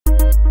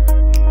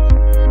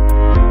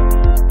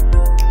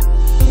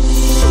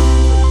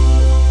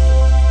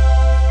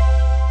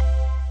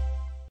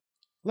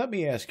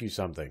me ask you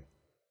something.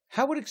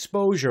 How would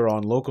exposure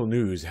on local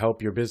news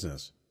help your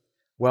business?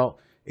 Well,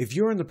 if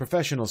you're in the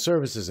professional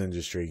services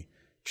industry,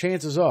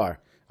 chances are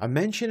a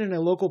mention in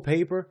a local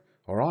paper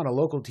or on a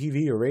local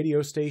TV or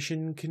radio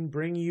station can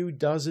bring you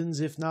dozens,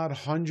 if not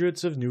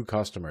hundreds, of new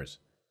customers.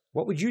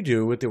 What would you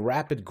do with the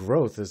rapid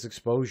growth this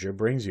exposure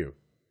brings you?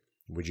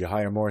 Would you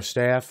hire more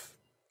staff,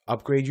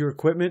 upgrade your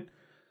equipment,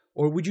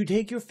 or would you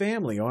take your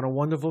family on a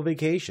wonderful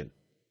vacation?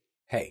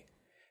 Hey,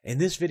 in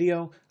this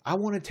video, I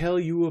want to tell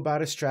you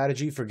about a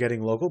strategy for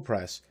getting local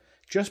press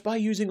just by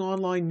using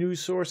online news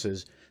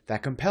sources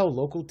that compel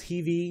local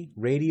TV,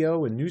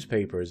 radio, and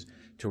newspapers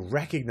to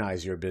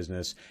recognize your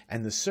business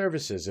and the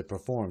services it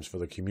performs for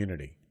the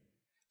community.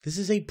 This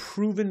is a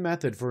proven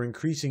method for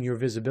increasing your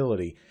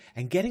visibility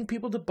and getting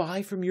people to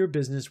buy from your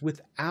business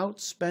without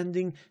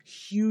spending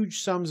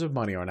huge sums of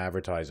money on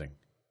advertising.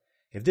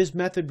 If this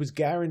method was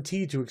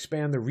guaranteed to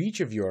expand the reach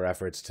of your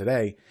efforts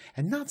today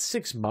and not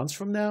 6 months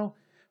from now,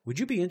 would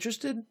you be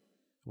interested?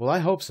 Well, I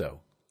hope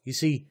so. You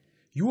see,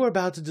 you are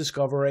about to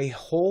discover a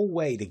whole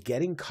way to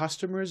getting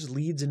customers,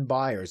 leads, and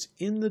buyers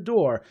in the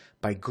door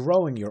by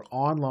growing your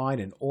online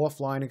and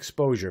offline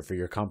exposure for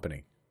your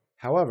company.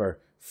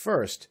 However,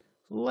 first,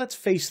 let's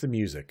face the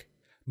music.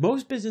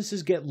 Most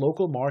businesses get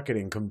local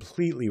marketing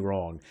completely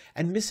wrong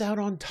and miss out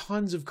on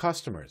tons of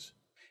customers.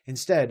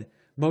 Instead,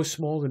 most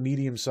small to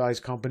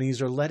medium-sized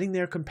companies are letting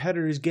their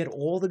competitors get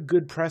all the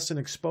good press and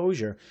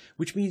exposure,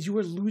 which means you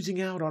are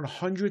losing out on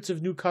hundreds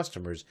of new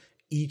customers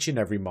each and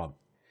every month.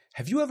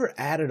 Have you ever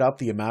added up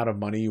the amount of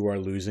money you are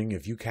losing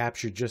if you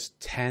capture just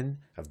 10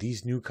 of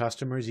these new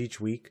customers each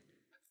week?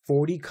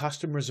 40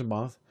 customers a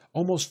month,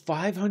 almost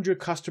 500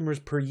 customers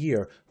per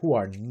year who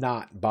are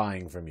not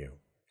buying from you.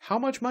 How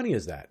much money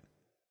is that?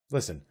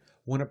 Listen,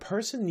 when a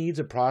person needs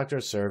a product or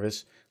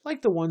service,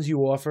 like the ones you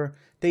offer,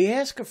 they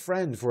ask a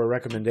friend for a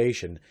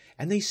recommendation,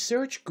 and they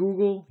search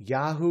Google,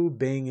 Yahoo,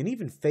 Bing, and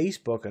even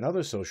Facebook and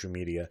other social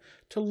media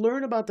to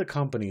learn about the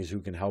companies who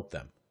can help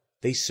them.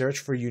 They search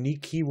for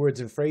unique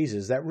keywords and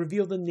phrases that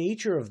reveal the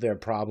nature of their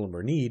problem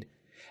or need,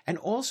 and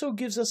also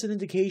gives us an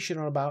indication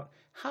about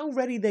how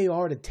ready they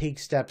are to take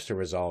steps to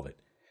resolve it,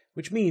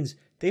 which means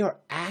they are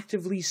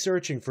actively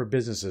searching for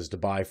businesses to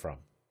buy from.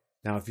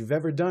 Now, if you've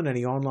ever done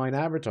any online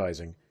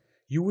advertising,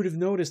 you would have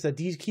noticed that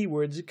these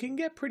keywords can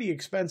get pretty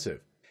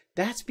expensive.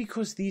 That's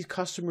because these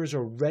customers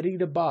are ready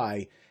to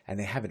buy and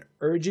they have an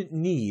urgent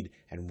need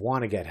and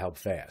want to get help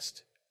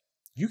fast.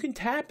 You can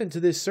tap into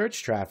this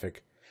search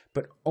traffic,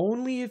 but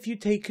only if you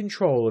take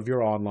control of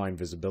your online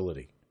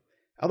visibility.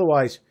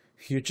 Otherwise,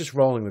 you're just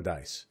rolling the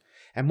dice.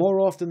 And more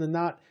often than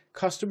not,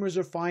 customers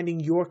are finding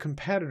your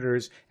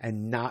competitors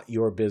and not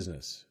your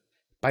business.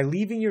 By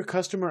leaving your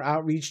customer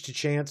outreach to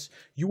chance,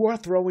 you are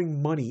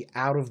throwing money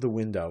out of the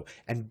window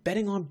and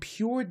betting on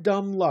pure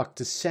dumb luck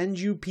to send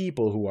you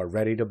people who are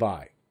ready to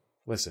buy.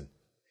 Listen,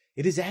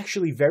 it is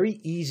actually very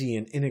easy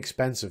and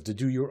inexpensive to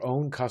do your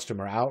own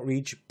customer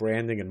outreach,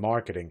 branding, and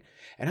marketing,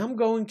 and I'm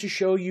going to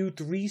show you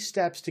 3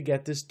 steps to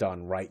get this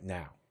done right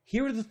now.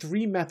 Here are the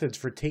 3 methods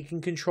for taking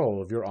control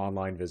of your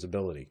online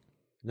visibility.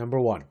 Number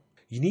 1.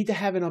 You need to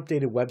have an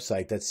updated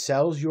website that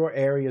sells your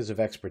areas of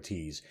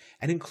expertise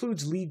and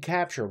includes lead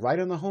capture right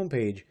on the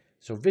homepage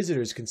so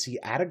visitors can see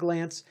at a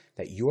glance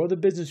that you're the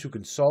business who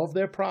can solve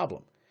their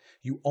problem.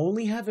 You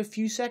only have a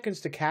few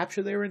seconds to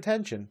capture their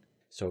attention,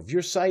 so if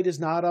your site is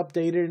not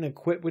updated and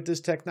equipped with this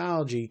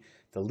technology,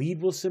 the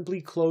lead will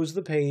simply close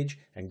the page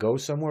and go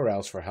somewhere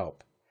else for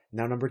help.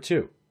 Now, number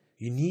 2,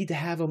 you need to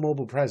have a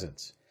mobile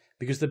presence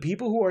because the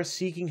people who are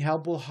seeking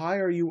help will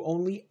hire you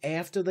only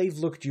after they've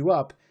looked you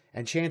up,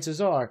 and chances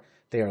are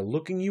they are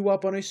looking you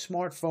up on a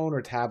smartphone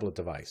or tablet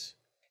device.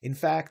 In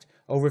fact,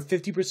 over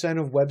 50%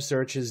 of web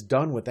searches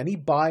done with any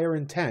buyer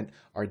intent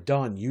are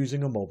done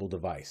using a mobile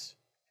device.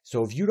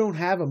 So if you don't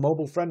have a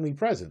mobile-friendly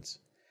presence,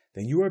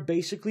 then you are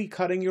basically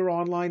cutting your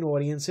online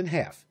audience in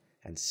half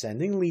and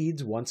sending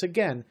leads once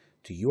again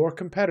to your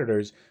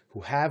competitors who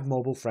have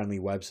mobile-friendly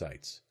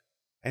websites.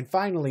 And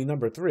finally,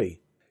 number 3,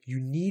 you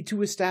need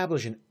to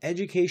establish an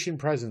education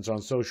presence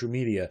on social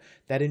media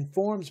that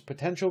informs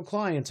potential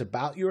clients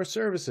about your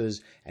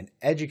services and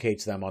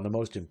educates them on the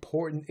most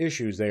important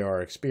issues they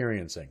are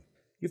experiencing.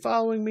 You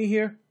following me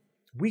here?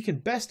 We can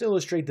best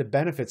illustrate the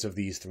benefits of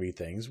these 3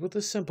 things with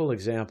a simple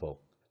example.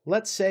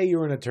 Let's say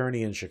you're an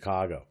attorney in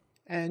Chicago,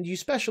 and you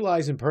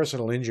specialize in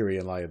personal injury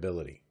and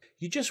liability.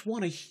 You just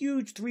won a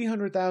huge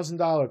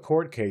 $300,000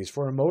 court case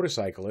for a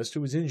motorcyclist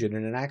who was injured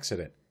in an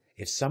accident.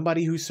 If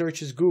somebody who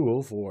searches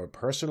Google for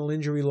personal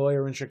injury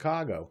lawyer in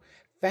Chicago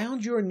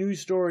found your news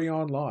story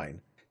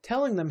online,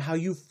 telling them how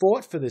you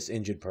fought for this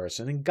injured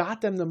person and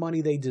got them the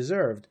money they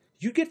deserved,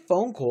 you'd get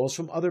phone calls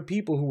from other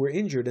people who were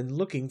injured and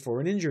looking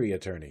for an injury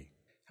attorney.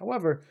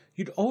 However,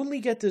 you'd only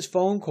get this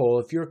phone call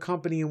if your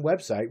company and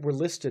website were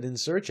listed in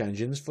search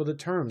engines for the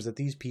terms that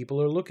these people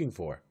are looking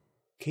for.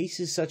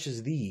 Cases such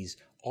as these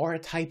are a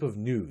type of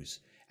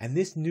news, and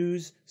this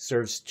news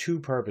serves 2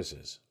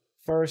 purposes.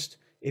 First,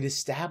 it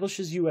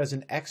establishes you as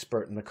an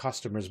expert in the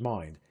customer's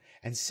mind.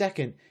 And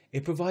second,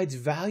 it provides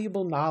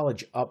valuable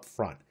knowledge up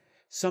front,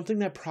 something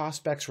that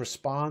prospects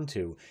respond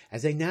to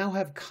as they now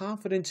have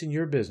confidence in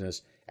your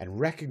business and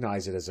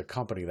recognize it as a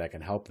company that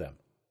can help them.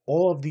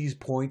 All of these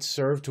points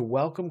serve to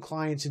welcome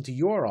clients into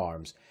your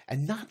arms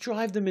and not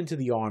drive them into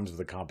the arms of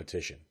the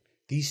competition.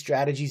 These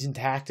strategies and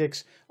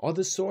tactics are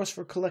the source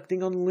for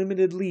collecting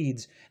unlimited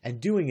leads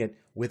and doing it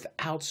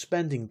without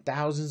spending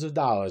thousands of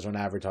dollars on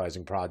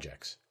advertising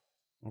projects.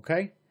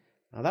 Okay?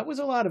 Now that was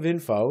a lot of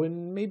info,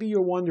 and maybe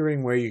you're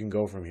wondering where you can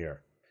go from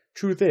here.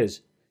 Truth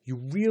is, you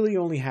really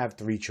only have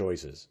 3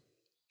 choices.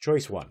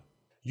 Choice 1.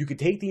 You could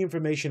take the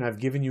information I've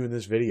given you in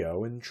this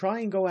video and try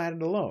and go at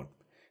it alone.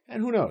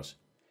 And who knows?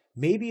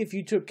 Maybe if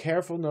you took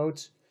careful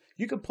notes,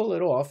 you could pull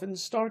it off and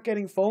start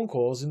getting phone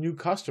calls and new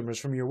customers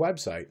from your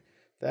website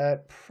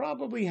that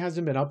probably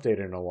hasn't been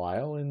updated in a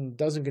while and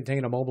doesn't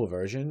contain a mobile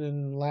version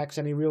and lacks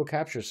any real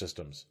capture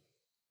systems.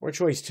 Or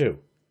choice 2.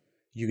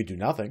 You could do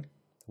nothing,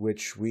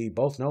 which we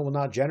both know will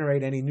not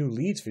generate any new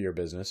leads for your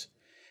business.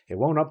 It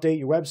won't update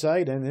your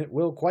website, and it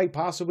will quite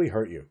possibly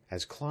hurt you,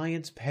 as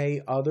clients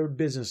pay other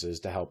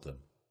businesses to help them.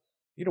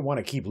 You don't want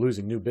to keep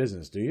losing new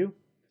business, do you?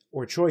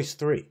 Or choice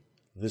 3,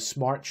 the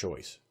smart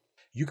choice.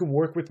 You can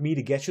work with me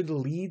to get you the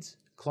leads,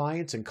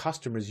 clients, and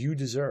customers you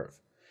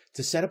deserve,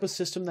 to set up a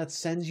system that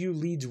sends you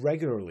leads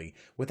regularly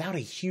without a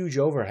huge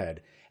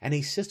overhead, and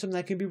a system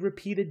that can be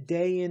repeated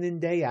day in and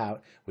day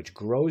out, which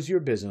grows your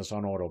business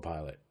on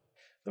autopilot.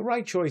 The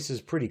right choice is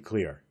pretty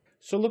clear,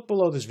 so look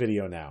below this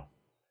video now.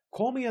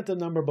 Call me at the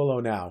number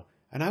below now,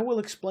 and I will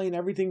explain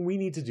everything we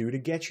need to do to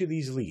get you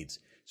these leads,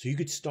 so you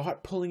could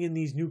start pulling in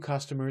these new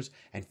customers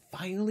and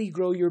finally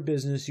grow your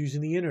business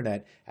using the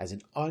internet as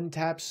an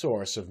untapped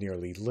source of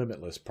nearly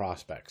limitless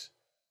prospects.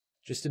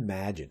 Just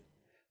imagine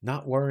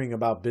not worrying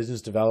about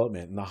business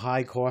development and the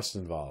high costs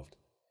involved,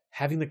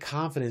 having the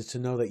confidence to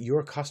know that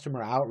your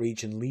customer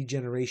outreach and lead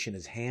generation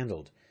is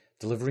handled,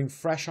 delivering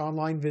fresh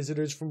online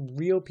visitors from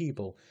real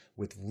people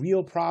with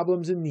real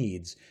problems and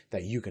needs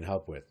that you can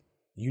help with.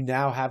 You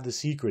now have the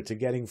secret to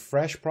getting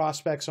fresh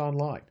prospects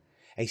online,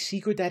 a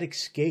secret that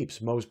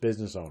escapes most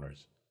business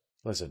owners.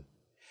 Listen,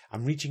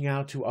 I'm reaching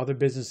out to other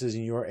businesses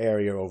in your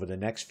area over the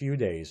next few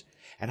days,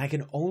 and I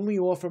can only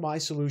offer my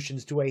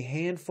solutions to a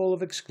handful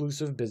of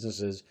exclusive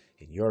businesses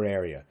in your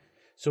area.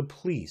 So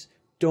please,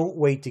 don't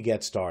wait to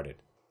get started.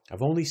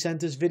 I've only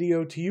sent this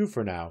video to you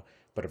for now,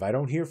 but if I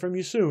don't hear from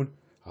you soon,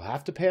 I'll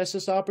have to pass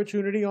this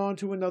opportunity on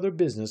to another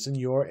business in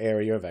your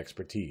area of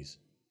expertise.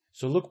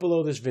 So look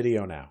below this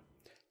video now.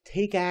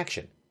 Take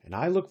action, and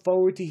I look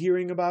forward to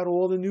hearing about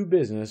all the new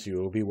business you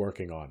will be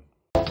working on.